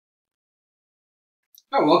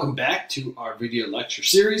All right, welcome back to our video lecture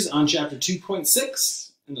series on Chapter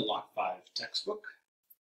 2.6 in the Lock 5 textbook.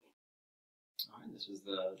 All right, this was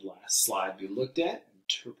the last slide we looked at,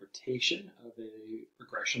 interpretation of a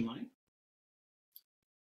regression line.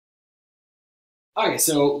 Okay,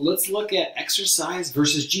 so let's look at exercise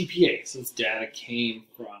versus GPA. So this data came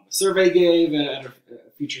from a survey gave at a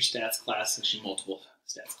future stats class, actually multiple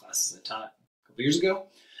stats classes I taught a couple years ago.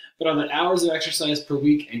 But are the hours of exercise per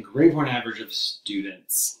week and grade point average of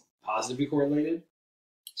students positively correlated?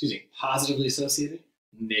 Positively associated,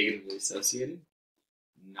 negatively associated,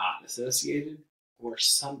 not associated, or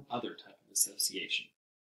some other type of association?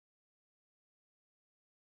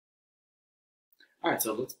 All right,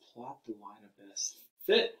 so let's plot the line of best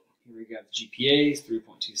fit. Here we got the GPAs,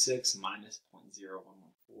 3.26 minus 0.0114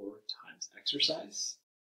 times exercise.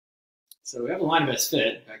 So we have a line of best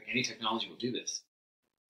fit. In fact, any technology will do this.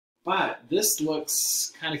 But this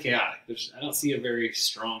looks kind of chaotic. I don't see a very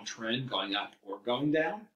strong trend going up or going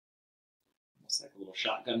down. Almost like a little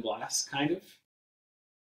shotgun blast, kind of.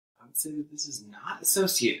 I would say that this is not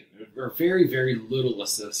associated, or very, very little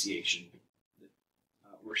association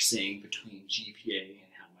that we're seeing between GPA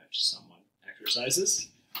and how much someone exercises.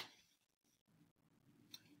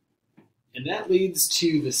 And that leads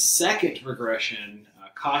to the second regression,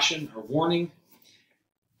 caution or warning.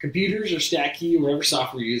 Computers or StatKey or whatever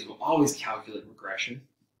software you use will always calculate regression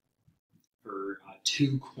for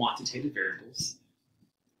two quantitative variables,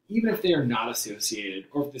 even if they are not associated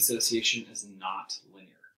or if the association is not linear.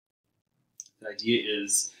 The idea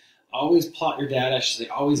is always plot your data, I should say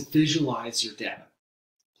always visualize your data.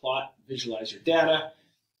 Plot, visualize your data,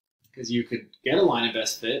 because you could get a line of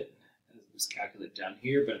best fit, as was calculated down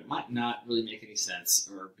here, but it might not really make any sense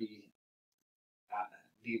or be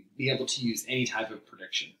able to use any type of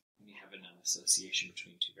prediction when you have an association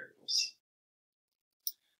between two variables.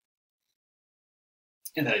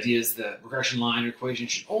 And the idea is the regression line or equation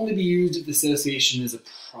should only be used if the association is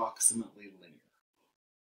approximately linear.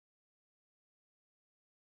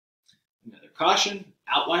 Another caution,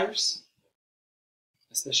 outliers,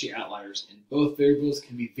 especially outliers in both variables,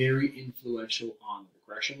 can be very influential on the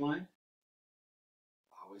regression line.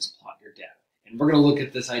 Always plot your data. And we're going to look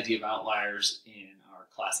at this idea of outliers in our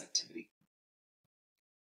class activity.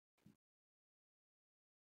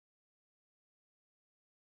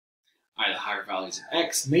 The higher values of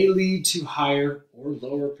X may lead to higher or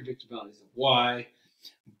lower predicted values of Y,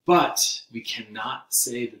 but we cannot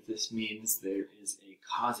say that this means there is a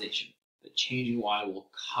causation, that changing Y will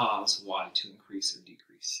cause Y to increase or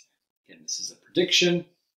decrease. Again, this is a prediction,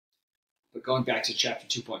 but going back to chapter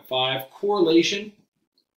 2.5, correlation,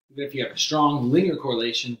 even if you have a strong linear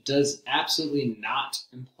correlation, does absolutely not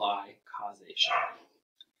imply causation.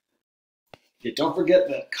 Yet don't forget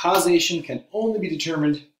that causation can only be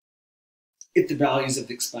determined if the values of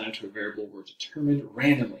the explanatory variable were determined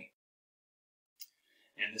randomly.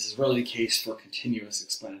 And this is really the case for continuous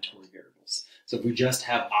explanatory variables. So if we just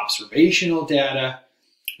have observational data,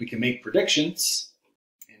 we can make predictions,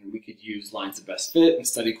 and we could use lines of best fit and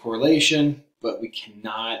study correlation, but we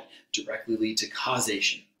cannot directly lead to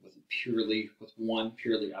causation with one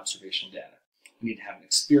purely observational data. We need to have an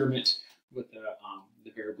experiment with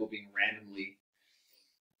the variable being randomized,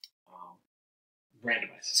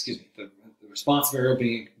 the response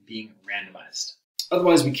variable being randomized.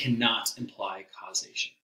 Otherwise, we cannot imply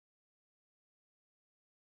causation.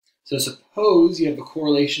 So suppose you have a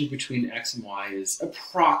correlation between X and Y is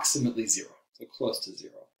approximately 0, so close to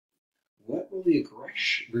 0. What will the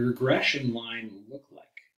regression line look like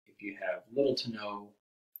if you have little to no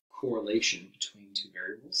correlation between two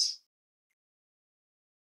variables?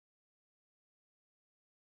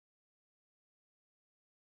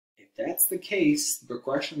 If that's the case, the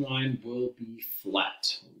regression line will be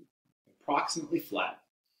flat, approximately flat.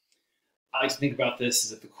 I like to think about this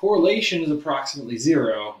as if the correlation is approximately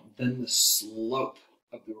 0, then the slope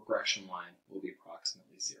of the regression line will be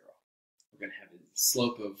approximately 0. We're going to have a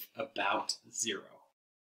slope of about 0.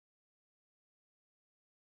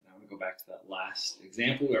 Now I'm going to go back to that last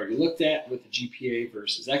example we already looked at with the GPA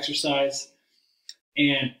versus exercise.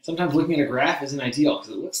 And sometimes looking at a graph isn't ideal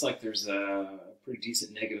because it looks like there's a pretty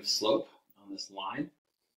decent negative slope on this line.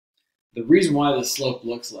 The reason why the slope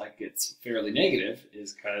looks like it's fairly negative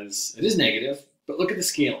is because it is negative, but look at the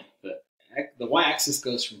scaling. The y-axis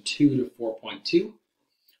goes from 2 to 4.2,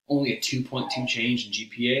 only a 2.2 change in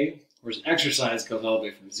GPA, whereas exercise goes all the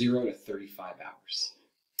way from 0 to 35 hours.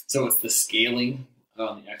 So it's the scaling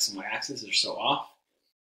on the x and y-axis are so off.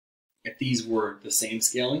 If these were the same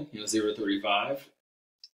scaling, 0 to 35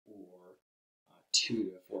 or 2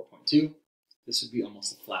 to 4.2, this would be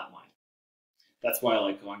almost a flat line. That's why I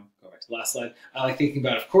like going back to the last slide. I like thinking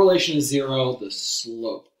about if correlation is 0, the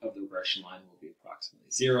slope of the regression line will be approximately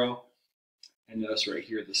 0. And notice right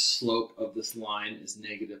here, the slope of this line is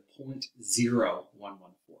negative 0.0114.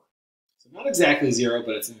 So not exactly 0,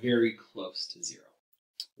 but it's very close to 0.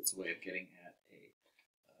 That's a way of getting at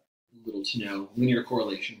a little to no linear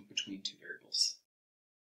correlation between two variables.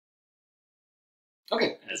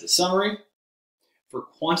 Okay, as a summary, for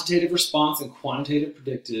quantitative response and quantitative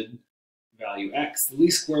predicted value x, the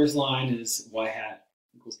least squares line is y hat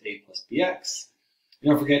equals a plus bx. And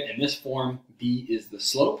don't forget, in this form, b is the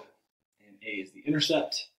slope and a is the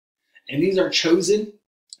intercept. And these are chosen,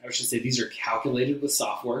 I should say these are calculated with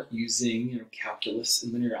software using calculus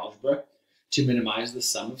and linear algebra to minimize the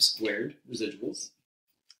sum of squared residuals.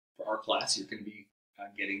 For our class, you're going to be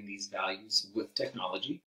getting these values with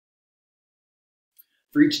technology.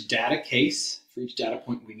 For each data case, for each data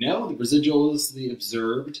point we know, the residual is the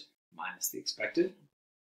observed minus the expected.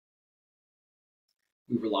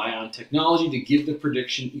 We rely on technology to give the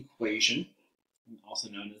prediction equation, also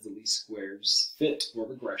known as the least squares fit or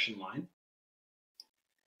regression line.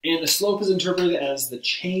 And the slope is interpreted as the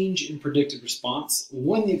change in predicted response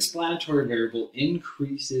when the explanatory variable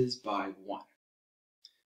increases by 1.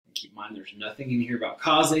 And keep in mind, there's nothing in here about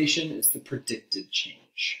causation, it's the predicted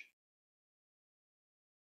change.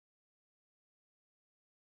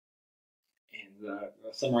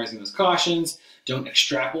 Summarizing those cautions, don't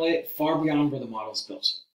extrapolate far beyond where the model is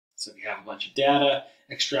built. So if you have a bunch of data,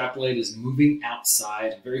 extrapolate is moving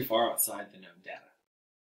outside, very far outside the known data.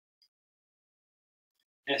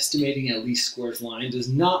 Estimating a least squares line does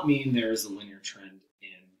not mean there is a linear trend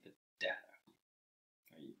in the data.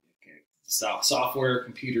 Okay. Software,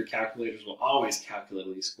 computer calculators will always calculate a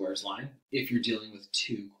least squares line. If you're dealing with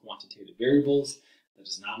two quantitative variables, that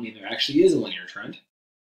does not mean there actually is a linear trend.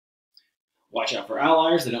 Watch out for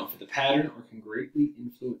outliers that don't fit the pattern or can greatly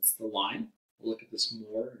influence the line. We'll look at this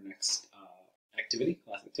more in our next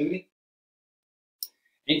class activity.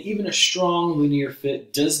 And even a strong linear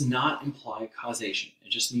fit does not imply causation.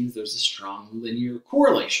 It just means there's a strong linear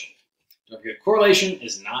correlation. Don't forget, correlation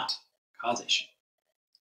is not causation.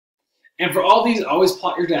 And for all these, always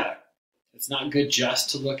plot your data. It's not good just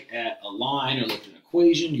to look at a line or look at an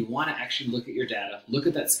equation. You want to actually look at your data, look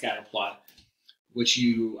at that scatter plot, which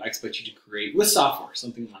I expect you to create with software,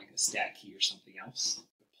 something like a StatKey or something else.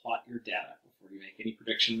 Plot your data before you make any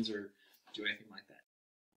predictions or do anything like that.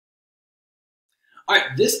 All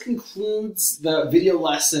right, this concludes the video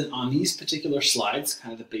lesson on these particular slides,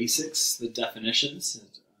 kind of the basics, the definitions, and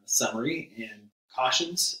summary, and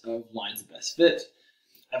cautions of lines of best fit.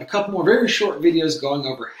 I have a couple more very short videos going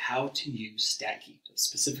over how to use StatKey,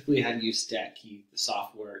 specifically how to use StatKey, the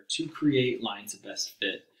software, to create lines of best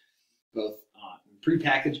fit, both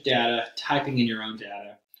prepackaged data, typing in your own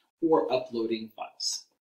data, or uploading files.